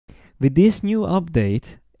With this new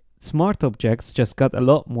update, smart objects just got a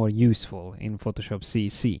lot more useful in Photoshop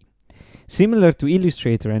CC. Similar to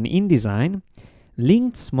Illustrator and InDesign,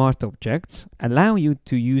 linked smart objects allow you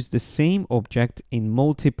to use the same object in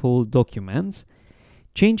multiple documents,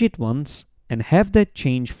 change it once, and have that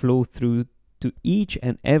change flow through to each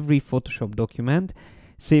and every Photoshop document,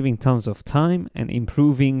 saving tons of time and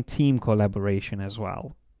improving team collaboration as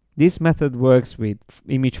well. This method works with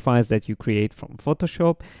image files that you create from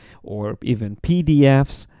Photoshop, or even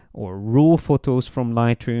PDFs or raw photos from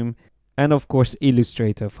Lightroom, and of course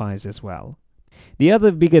Illustrator files as well. The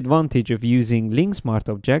other big advantage of using linked smart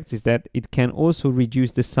objects is that it can also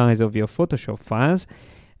reduce the size of your Photoshop files,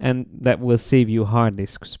 and that will save you hard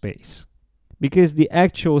disk space. Because the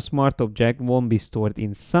actual smart object won't be stored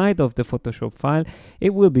inside of the Photoshop file,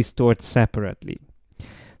 it will be stored separately.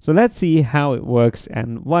 So let's see how it works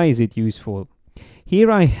and why is it useful. Here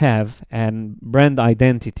I have a brand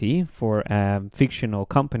identity for a fictional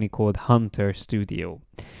company called Hunter Studio.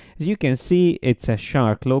 As you can see, it's a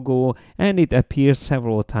shark logo and it appears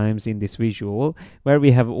several times in this visual where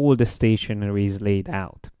we have all the stationaries laid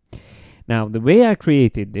out. Now, the way I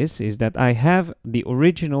created this is that I have the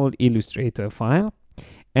original Illustrator file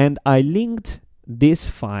and I linked this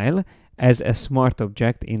file as a smart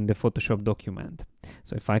object in the Photoshop document.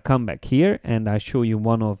 So if I come back here and I show you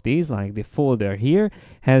one of these, like the folder here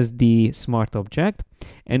has the smart object,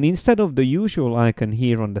 and instead of the usual icon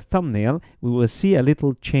here on the thumbnail, we will see a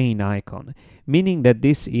little chain icon, meaning that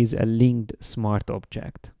this is a linked smart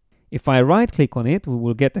object. If I right click on it, we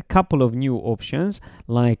will get a couple of new options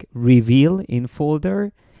like reveal in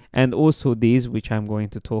folder and also these, which I'm going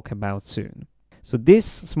to talk about soon. So this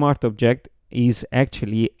smart object is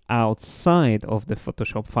actually outside of the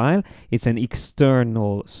Photoshop file. It's an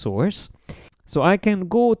external source. So I can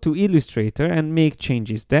go to Illustrator and make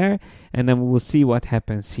changes there, and then we will see what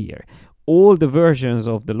happens here. All the versions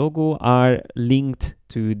of the logo are linked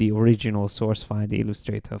to the original source file, the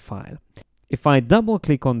Illustrator file. If I double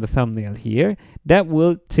click on the thumbnail here, that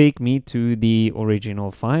will take me to the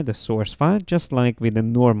original file, the source file, just like with a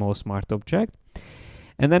normal smart object.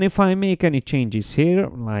 And then if I make any changes here,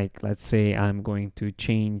 like let's say I'm going to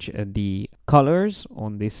change the colors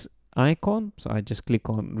on this icon. So I just click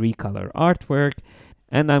on recolor artwork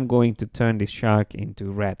and I'm going to turn this shark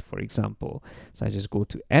into red, for example. So I just go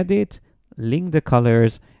to edit, link the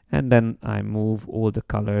colors, and then I move all the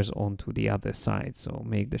colors onto the other side. So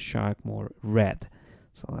make the shark more red.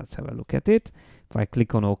 So let's have a look at it. If I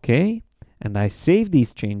click on OK and I save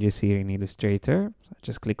these changes here in Illustrator, so I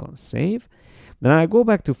just click on save. Then I go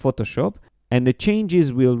back to Photoshop and the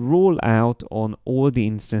changes will roll out on all the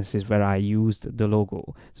instances where I used the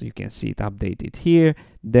logo. So you can see it updated here,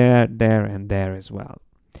 there, and there as well.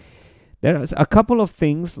 There's a couple of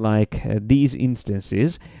things like these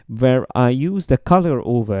instances where I use the color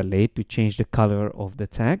overlay to change the color of the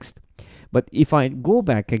text. But if I go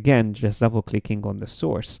back again, just double clicking on the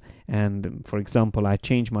source, and for example, I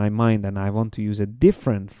change my mind and I want to use a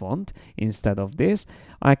different font instead of this,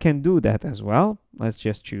 I can do that as well. Let's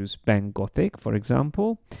just choose Bang Gothic, for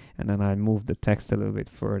example, and then I move the text a little bit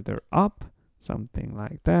further up. Something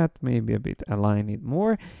like that, maybe a bit align it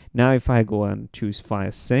more. Now if I go and choose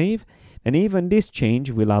File Save, and even this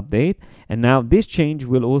change will update, and now this change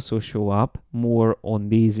will also show up more on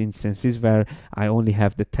these instances where I only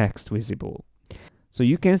have the text visible. So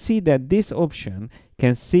you can see that this option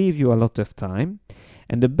can save you a lot of time,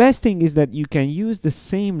 and the best thing is that you can use the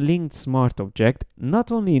same linked smart object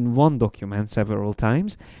not only in one document several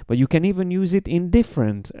times, but you can even use it in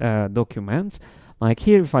different documents. Like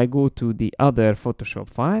here, if I go to the other Photoshop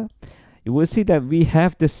file, you will see that we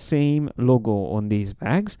have the same logo on these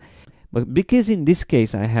bags. But because in this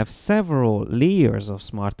case I have several layers of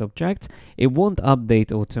smart objects, it won't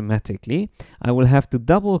update automatically. I will have to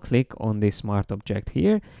double click on this smart object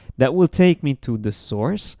here. That will take me to the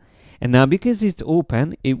source. And now because it's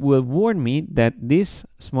open, it will warn me that this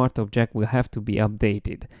smart object will have to be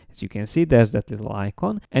updated. As you can see, there's that little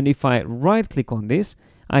icon. And if I right click on this,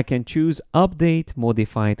 I can choose Update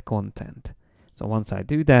Modified Content. So once I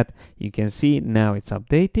do that, you can see now it's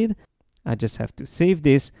updated. I just have to save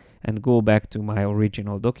this and go back to my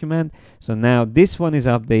original document. So now this one is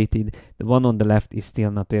updated. The one on the left is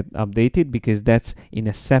still not yet updated because that's in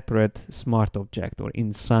a separate smart object or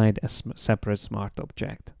inside a separate smart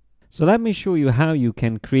object. So let me show you how you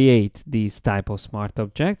can create these type of smart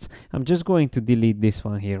objects. I'm just going to delete this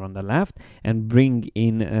one here on the left and bring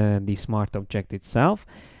in the smart object itself.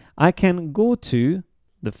 I can go to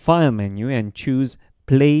the file menu and choose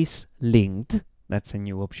Place Linked. That's a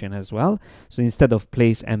new option as well. So instead of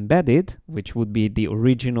place embedded, which would be the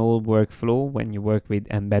original workflow when you work with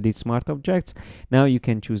embedded smart objects, now you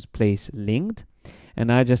can choose place linked.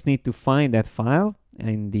 And I just need to find that file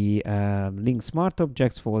in the link smart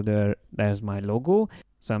objects folder. There's my logo.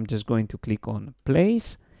 So I'm just going to click on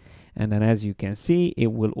place. And then as you can see,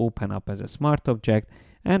 it will open up as a smart object,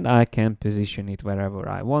 and I can position it wherever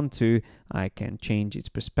I want to. I can change its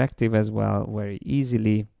perspective as well very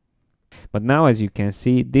easily. But now, as you can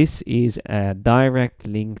see, this is a direct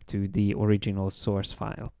link to the original source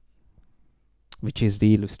file, which is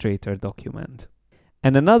the Illustrator document.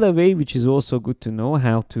 And another way, which is also good to know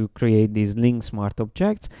how to create these link smart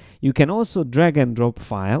objects, you can also drag and drop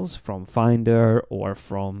files from Finder or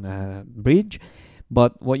from Bridge.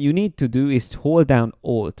 But what you need to do is hold down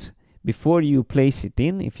Alt before you place it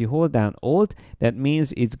in. If you hold down Alt, that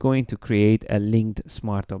means it's going to create a linked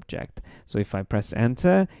smart object. So if I press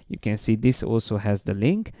enter, you can see this also has the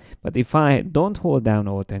link. But if I don't hold down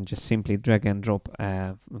Alt and just simply drag and drop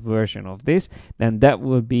a version of this, then that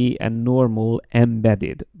will be a normal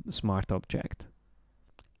embedded smart object.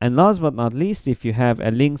 And last but not least, if you have a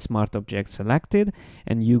linked smart object selected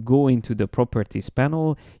and you go into the properties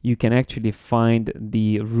panel, you can actually find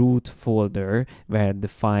the root folder where the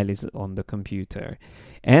file is on the computer.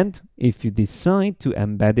 And if you decide to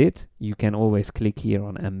embed it, you can always click here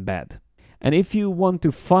on embed. And if you want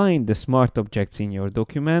to find the smart objects in your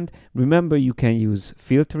document, remember you can use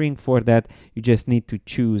filtering for that. You just need to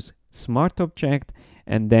choose smart object,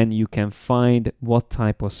 and then you can find what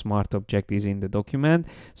type of smart object is in the document.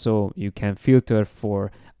 So you can filter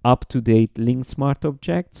for up-to-date linked smart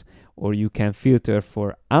objects, or you can filter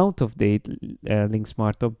for out-of-date linked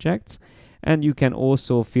smart objects, and you can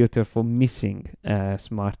also filter for missing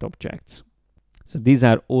smart objects. So these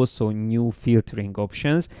are also new filtering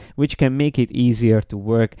options, which can make it easier to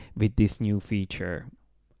work with this new feature.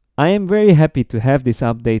 I am very happy to have this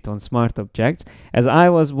update on smart objects, as I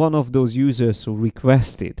was one of those users who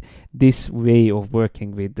requested this way of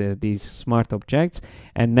working with these smart objects,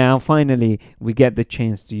 and now finally we get the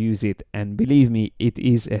chance to use it, and believe me, it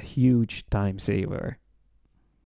is a huge time saver.